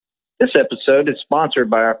This episode is sponsored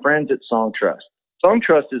by our friends at Songtrust.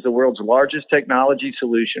 Songtrust is the world's largest technology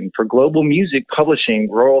solution for global music publishing,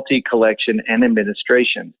 royalty collection, and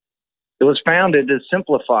administration. It was founded to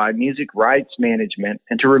simplify music rights management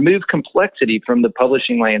and to remove complexity from the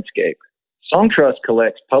publishing landscape. Songtrust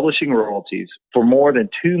collects publishing royalties for more than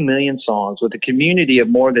 2 million songs with a community of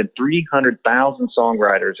more than 300,000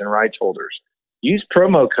 songwriters and rights holders. Use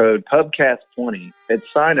promo code PUBCAST20 at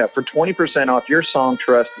sign up for 20% off your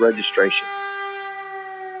Songtrust registration.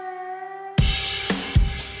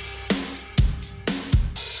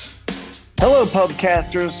 Hello,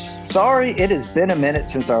 Pubcasters. Sorry it has been a minute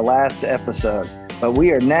since our last episode, but we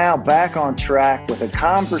are now back on track with a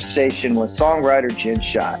conversation with songwriter Jen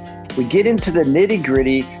Schott. We get into the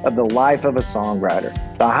nitty-gritty of the life of a songwriter,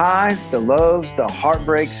 the highs, the lows, the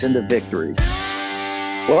heartbreaks, and the victories.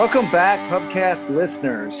 Welcome back, Pubcast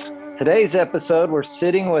listeners. Today's episode, we're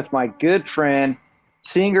sitting with my good friend,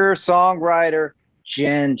 singer, songwriter,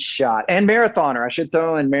 Jen Schott, and marathoner. I should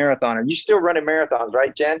throw in marathoner. You're still running marathons,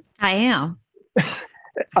 right, Jen? I am.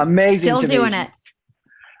 Amazing. Still doing it.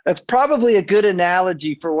 That's probably a good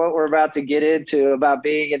analogy for what we're about to get into about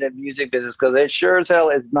being in the music business, because it sure as hell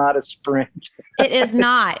is not a sprint. It is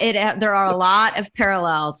not. There are a lot of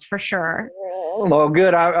parallels for sure. Well,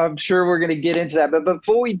 good. I'm sure we're going to get into that. But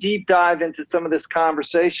before we deep dive into some of this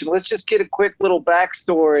conversation, let's just get a quick little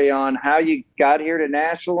backstory on how you got here to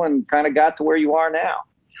Nashville and kind of got to where you are now.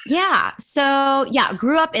 Yeah. So,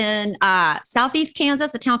 grew up in Southeast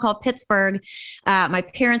Kansas, a town called Pittsburgh. My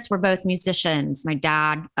parents were both musicians. My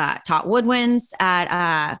dad taught woodwinds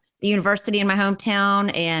at the university in my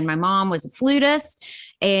hometown, and my mom was a flutist.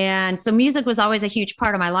 And so music was always a huge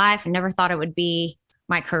part of my life. I never thought it would be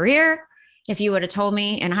my career. If you would have told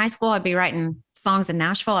me in high school I'd be writing songs in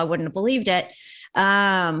Nashville, I wouldn't have believed it.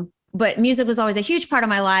 But music was always a huge part of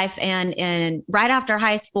my life. And right after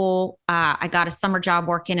high school, I got a summer job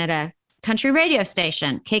working at a country radio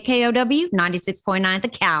station, KKOW 96.9 The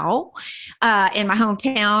Cow, in my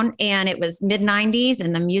hometown. And it was mid-90s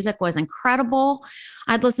and the music was incredible.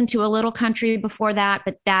 I'd listened to a little country before that,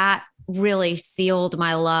 but that really sealed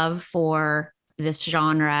my love for this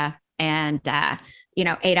genre. And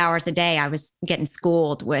 8 hours a day, I was getting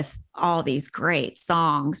schooled with all these great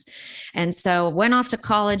songs. And so went off to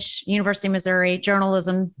college, University of Missouri.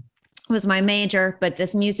 Journalism was my major, but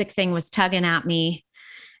this music thing was tugging at me.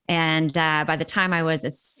 And by the time I was a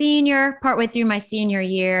senior, partway through my senior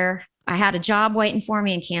year, I had a job waiting for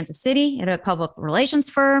me in Kansas City at a public relations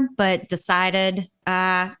firm, but decided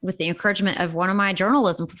with the encouragement of one of my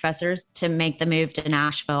journalism professors to make the move to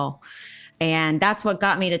Nashville. And that's what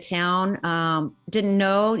got me to town. Didn't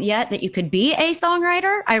know yet that you could be a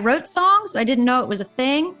songwriter. I wrote songs. I didn't know it was a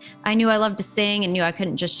thing. I knew I loved to sing and knew I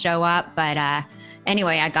couldn't just show up. But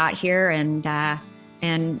anyway, I got here and I'm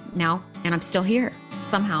still here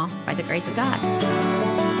somehow by the grace of God.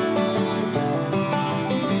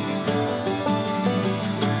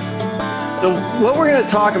 So what we're going to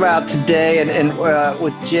talk about today and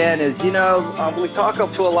with Jen is, we talk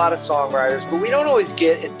up to a lot of songwriters, but we don't always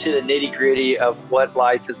get into the nitty gritty of what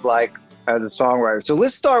life is like as a songwriter. So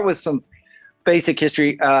let's start with some basic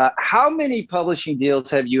history. How many publishing deals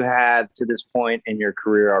have you had to this point in your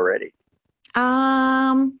career already?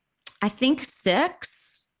 I think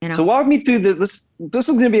 6. So walk me through this is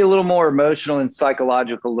going to be a little more emotional and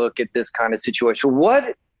psychological look at this kind of situation.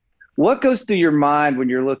 What goes through your mind when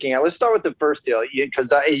you're looking at, let's start with the first deal,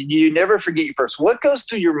 because you never forget your first. What goes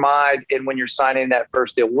through your mind and when you're signing that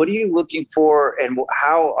first deal? What are you looking for and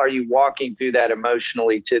how are you walking through that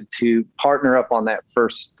emotionally to partner up on that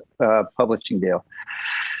first publishing deal?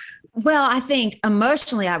 Well, I think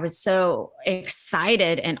emotionally I was so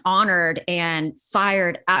excited and honored and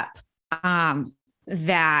fired up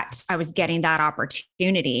that I was getting that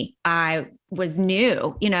opportunity. I was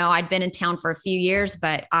new, I'd been in town for a few years,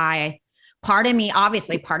 but part of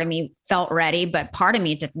me felt ready, but part of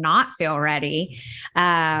me did not feel ready.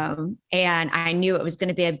 And I knew it was going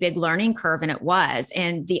to be a big learning curve, and it was.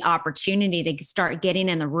 And the opportunity to start getting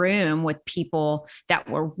in the room with people that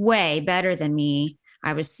were way better than me,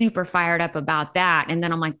 I was super fired up about that. And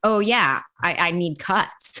then I'm like, oh yeah, I need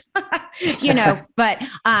cuts, but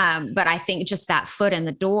I think just that foot in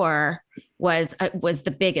the door was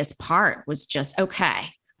the biggest part, was just, okay,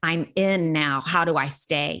 I'm in now. How do I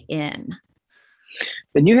stay in?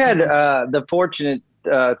 And you had the fortunate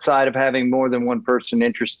side of having more than one person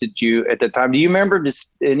interested you at the time. Do you remember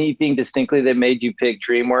anything distinctly that made you pick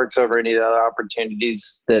DreamWorks over any of the other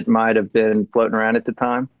opportunities that might have been floating around at the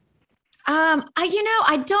time? I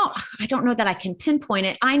don't know that I can pinpoint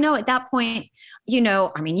it. I know at that point,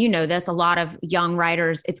 this, a lot of young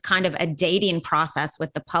writers, it's kind of a dating process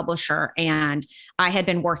with the publisher. And I had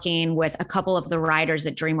been working with a couple of the writers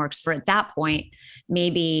at DreamWorks for, at that point,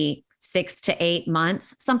 maybe 6 to 8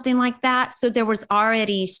 months, something like that. So there was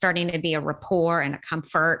already starting to be a rapport and a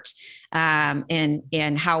comfort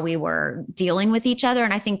in how we were dealing with each other.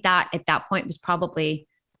 And I think that at that point was probably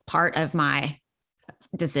part of my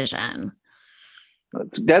decision.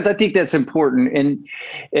 I think that's important. And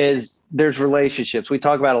is there's relationships. We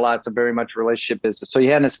talk about a lot. It's a very much relationship business. So you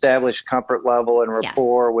had an established comfort level and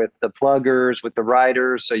rapport with the pluggers, with the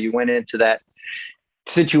writers. So you went into that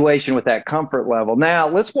situation with that comfort level. Now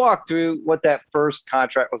let's walk through what that first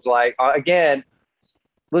contract was like. Again,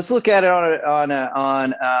 let's look at it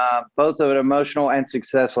on both an emotional and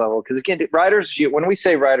success level. Because again, writers, when we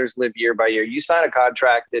say writers live year by year, you sign a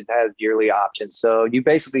contract that has yearly options. So you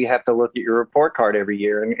basically have to look at your report card every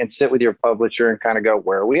year and sit with your publisher and kind of go,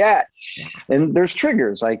 where are we at? And there's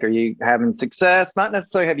triggers like, are you having success? Not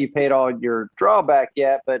necessarily have you paid all your drawback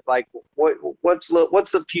yet, but like what's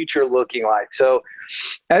the future looking like? So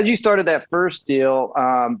as you started that first deal,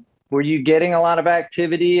 were you getting a lot of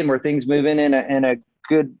activity and were things moving in a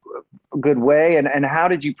good way? And how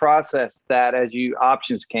did you process that as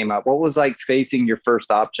options came up? What was like facing your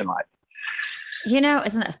first option like? Isn't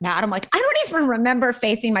that bad? I'm like, I don't even remember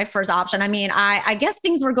facing my first option. I mean, I guess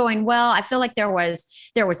things were going well. I feel like there was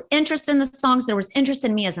interest in the songs. There was interest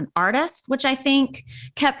in me as an artist, which I think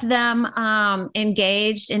kept them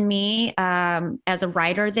engaged in me as a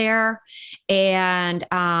writer there. And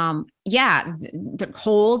the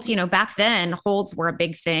holds, back then holds were a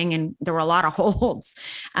big thing and there were a lot of holds.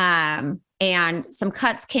 And some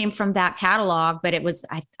cuts came from that catalog, but it was,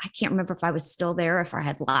 I can't remember if I was still there, if I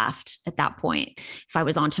had left at that point, if I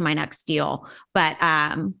was on to my next deal. But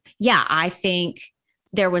I think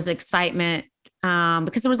there was excitement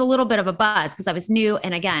because there was a little bit of a buzz because I was new.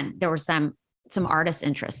 And again, there was some artist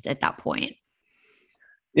interest at that point.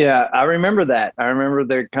 Yeah, I remember that. I remember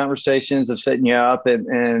the conversations of setting you up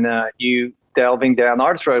and you delving down the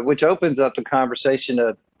artist road, which opens up the conversation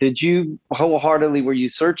of, were you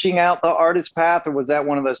searching out the artist path, or was that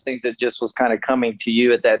one of those things that just was kind of coming to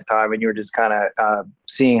you at that time and you were just kind of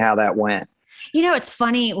seeing how that went? It's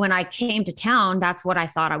funny, when I came to town, that's what I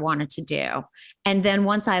thought I wanted to do. And then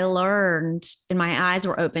once I learned and my eyes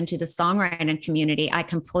were open to the songwriting community, I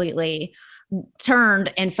completely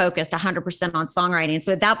turned and focused 100% on songwriting.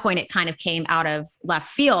 So at that point, it kind of came out of left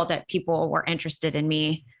field that people were interested in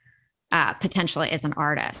me potentially as an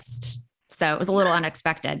artist. So it was a little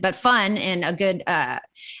unexpected, but fun and a good and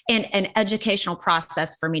an educational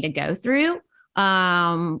process for me to go through,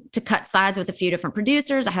 to cut sides with a few different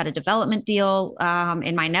producers. I had a development deal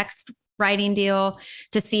in my next writing deal.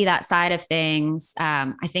 To see that side of things,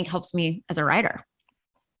 I think helps me as a writer.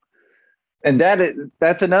 And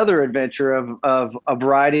that's another adventure of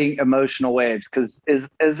writing emotional waves, because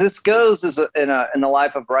as this goes in the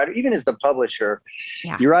life of a writer, even as the publisher,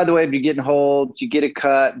 you ride the wave, you get in holds, you get a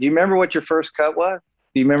cut. Do you remember what your first cut was?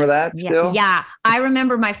 Do you remember that still? Yeah, I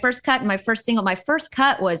remember my first cut and my first single. My first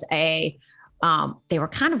cut was they were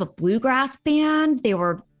kind of a bluegrass band. They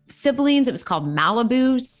were siblings. It was called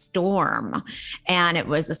Malibu Storm. And it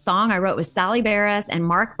was a song I wrote with Sally Barris, and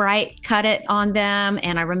Mark Bright cut it on them.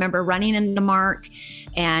 And I remember running into Mark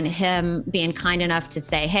and him being kind enough to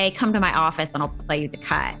say, hey, come to my office and I'll play you the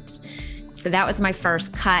cut. So that was my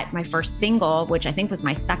first cut. My first single, which I think was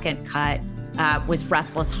my second cut, was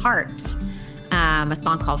Restless Heart, a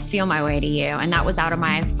song called Feel My Way to You. And that was out of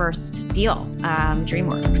my first deal,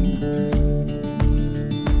 DreamWorks.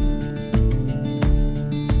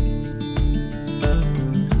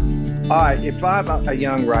 All right, if I'm a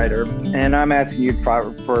young writer and I'm asking you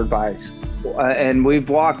for advice, and we've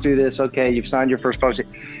walked through this, okay, you've signed your first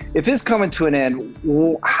project. If it's coming to an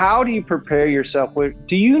end, how do you prepare yourself?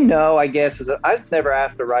 Do you know, I guess, I've never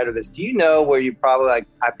asked a writer this, do you know where you probably like,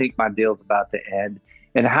 I think my deal's about to end?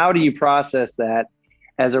 And how do you process that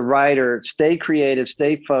as a writer? Stay creative,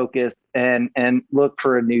 stay focused, and look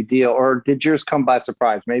for a new deal? Or did yours come by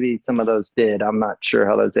surprise? Maybe some of those did. I'm not sure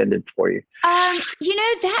how those ended for you.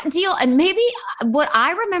 That deal, and maybe what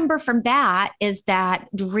I remember from that is that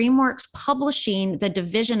DreamWorks Publishing, the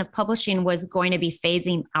division of publishing, was going to be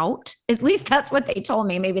phasing out. At least that's what they told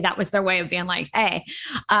me. Maybe that was their way of being like, hey.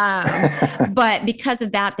 But because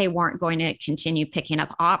of that, they weren't going to continue picking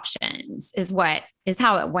up options, is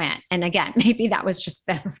how it went. And again, maybe that was just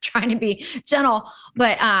them trying to be gentle,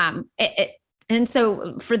 but and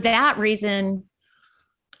so for that reason,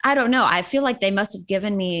 I don't know. I feel like they must have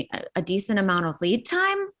given me a decent amount of lead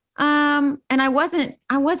time And I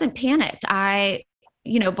wasn't panicked.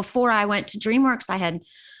 Before I went to DreamWorks, I had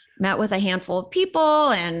met with a handful of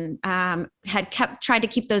people and had tried to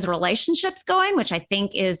keep those relationships going, which I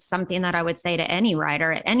think is something that I would say to any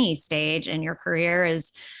writer at any stage in your career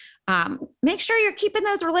is make sure you're keeping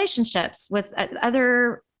those relationships with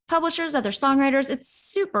other publishers, other songwriters. It's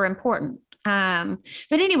super important. But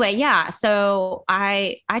anyway, yeah. So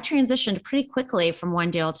I transitioned pretty quickly from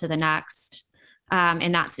one deal to the next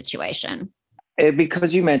in that situation.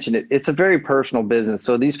 Because you mentioned it, it's a very personal business.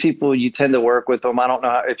 So these people, you tend to work with them. I don't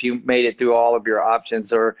know if you made it through all of your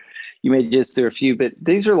options or you made just through a few, but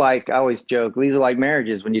these are like, I always joke, these are like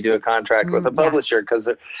marriages when you do a contract with a publisher,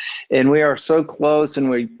 and we are so close and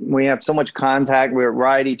we have so much contact. We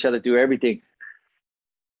write each other through everything.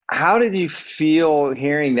 How did you feel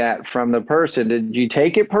hearing that from the person? Did you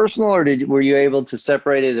take it personal, or were you able to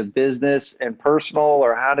separate it of business and personal,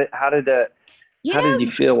 or how did you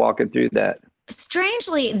feel walking through that?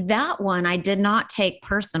 Strangely, that one I did not take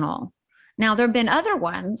personal. Now, there have been other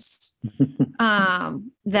ones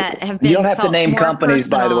that have been. You don't have to name companies,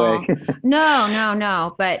 personal. by the way.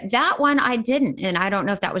 No. But that one I didn't. And I don't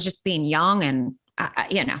know if that was just being young and,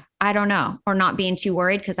 I don't know, or not being too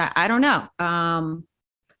worried because I don't know.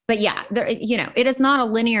 But yeah, it is not a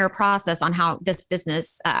linear process on how this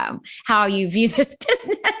business, how you view this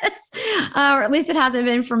business, or at least it hasn't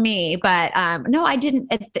been for me. But no, I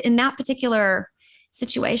didn't in that particular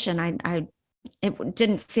situation. It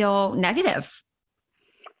didn't feel negative.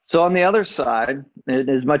 So on the other side,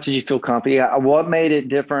 as much as you feel comfy, what made it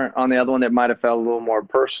different on the other one that might have felt a little more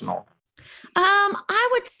personal? I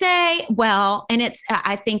would say, well, and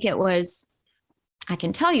I think it was, I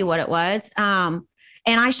can tell you what it was.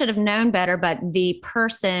 And I should have known better, but the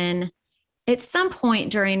person at some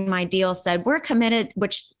point during my deal said, we're committed,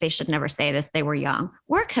 which they should never say this, they were young.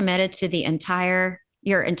 We're committed to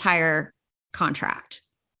your entire contract.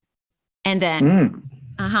 And then,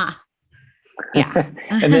 yeah.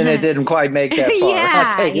 And then it didn't quite make that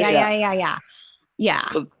far. Yeah.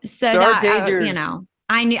 So that,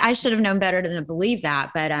 I knew I should have known better than to believe that.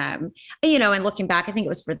 But, and looking back, I think it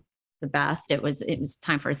was for the best. It was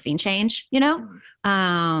time for a scene change,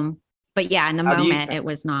 but yeah, in the moment it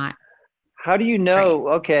was not. How do you know?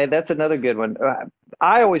 Right. Okay. That's another good one.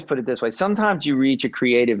 I always put it this way. Sometimes you reach a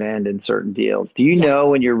creative end in certain deals. Do you know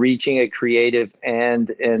when you're reaching a creative end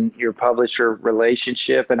in your publisher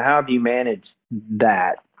relationship, and how have you managed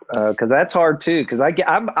that? Cause that's hard too. Cause I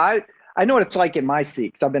know what it's like in my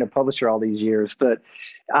seat because I've been a publisher all these years, but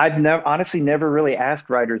I've honestly never really asked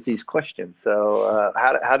writers these questions. So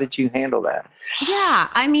how did you handle that? Yeah.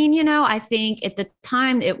 I mean, I think at the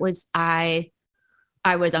time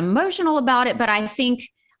I was emotional about it, but I think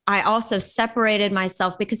I also separated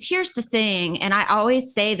myself because here's the thing. And I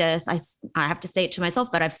always say this, I have to say it to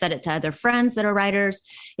myself, but I've said it to other friends that are writers.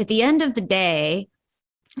 At the end of the day,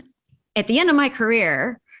 at the end of my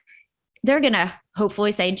career, they're going to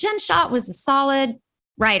hopefully say Jen Schott was a solid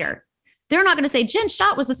writer. They're not going to say Jen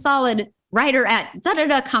Schott was a solid writer at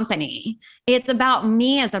da-da-da company. It's about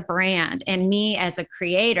me as a brand and me as a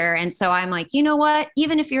creator. And so I'm like, you know what?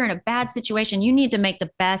 Even if you're in a bad situation, you need to make the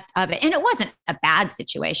best of it. And it wasn't a bad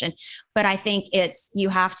situation, but I think you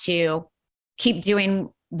have to keep doing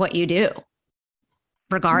what you do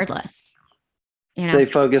regardless. Stay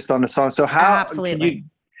focused on the song. So how absolutely.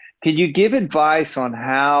 Could you give advice on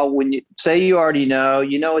how, when you say you already know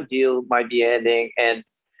a deal might be ending, and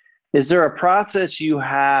is there a process you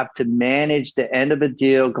have to manage the end of a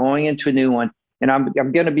deal going into a new one? And I'm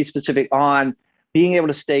going to be specific on being able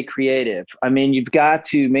to stay creative. I mean, you've got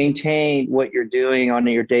to maintain what you're doing on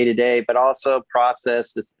your day-to-day, but also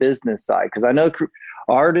process this business side. Because I know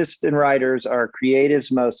artists and writers are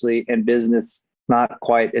creatives mostly, and business not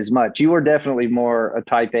quite as much. You are definitely more a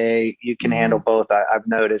type A. You can handle both. I've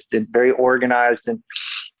noticed, and very organized.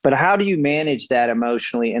 But how do you manage that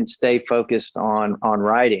emotionally and stay focused on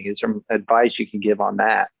writing? Is there advice you can give on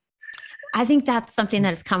that? I think that's something that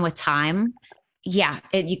has come with time. Yeah,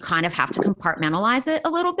 you kind of have to compartmentalize it a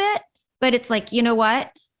little bit, but it's like, you know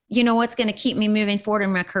what? What's going to keep me moving forward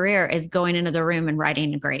in my career is going into the room and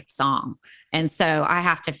writing a great song. And so I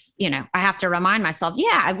have to remind myself,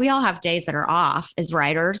 yeah, we all have days that are off as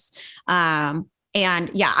writers. And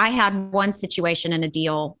yeah, I had one situation in a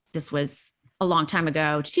deal. This was a long time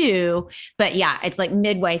ago too, but yeah, it's like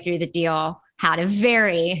midway through the deal, had a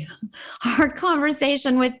very hard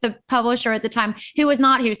conversation with the publisher at the time,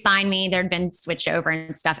 who signed me. There'd been switched over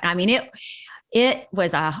and stuff. And I mean, it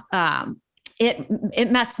was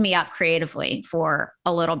it messed me up creatively for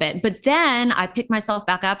a little bit. But then I picked myself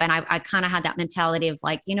back up, and I kind of had that mentality of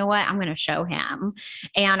like, you know what, I'm going to show him.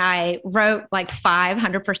 And I wrote like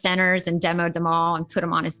 500%ers and demoed them all and put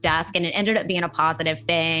them on his desk. And it ended up being a positive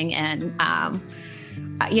thing. And,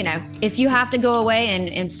 you know, if you have to go away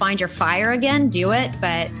and find your fire again, do it.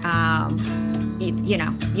 But, you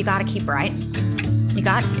know, you got to keep writing. You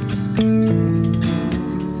got to.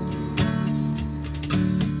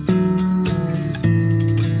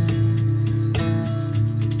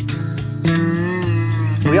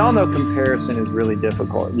 We all know comparison is really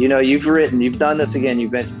difficult. You know, you've done this again.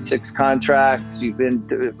 You've mentioned 6 contracts. You've been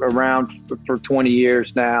around for 20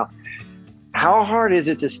 years now. How hard is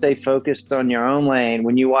it to stay focused on your own lane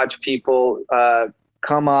when you watch people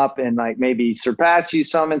come up and like maybe surpass you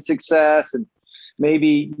some in success, and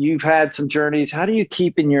maybe you've had some journeys? How do you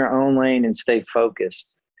keep in your own lane and stay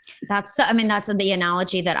focused? That's the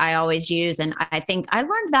analogy that I always use. And I think I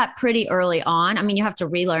learned that pretty early on. I mean, you have to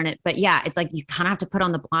relearn it, but yeah, it's like, you kind of have to put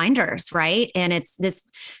on the blinders, right? And it's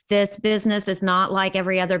this business is not like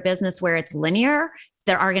every other business where it's linear.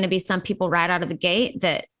 There are going to be some people right out of the gate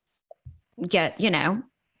that get, you know,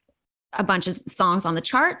 a bunch of songs on the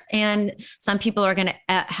charts, and some people are going to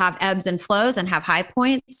have ebbs and flows and have high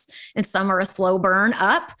points, and some are a slow burn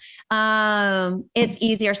up. It's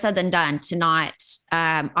easier said than done to not,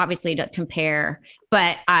 obviously, to compare,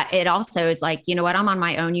 but it also is like, you know what, I'm on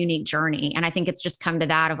my own unique journey. And I think it's just come to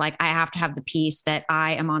that of like, I have to have the peace that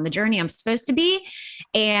I am on the journey I'm supposed to be.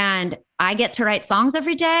 And I get to write songs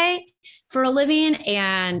every day for a living.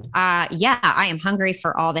 And yeah, I am hungry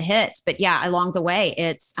for all the hits, but yeah, along the way,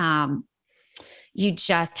 it's, you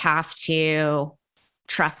just have to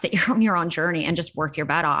trust that you're on your own journey and just work your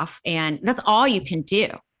butt off. And that's all you can do,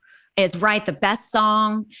 is write the best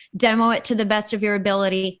song, demo it to the best of your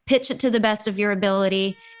ability, pitch it to the best of your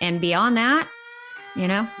ability. And beyond that, you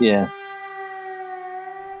know? Yeah.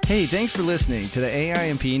 Hey, thanks for listening to the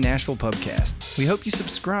AIMP Nashville Pubcast. We hope you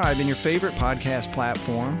subscribe in your favorite podcast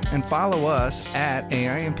platform and follow us at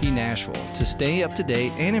AIMP Nashville to stay up to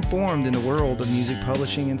date and informed in the world of music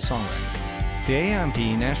publishing and songwriting. The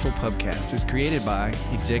AIMP Nashville Pubcast is created by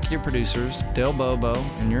executive producers Del Bobo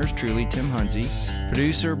and yours truly, Tim Hunzy,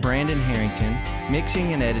 producer Brandon Harrington,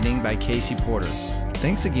 mixing and editing by Casey Porter.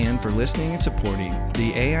 Thanks again for listening and supporting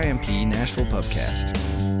the AIMP Nashville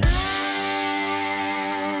Pubcast.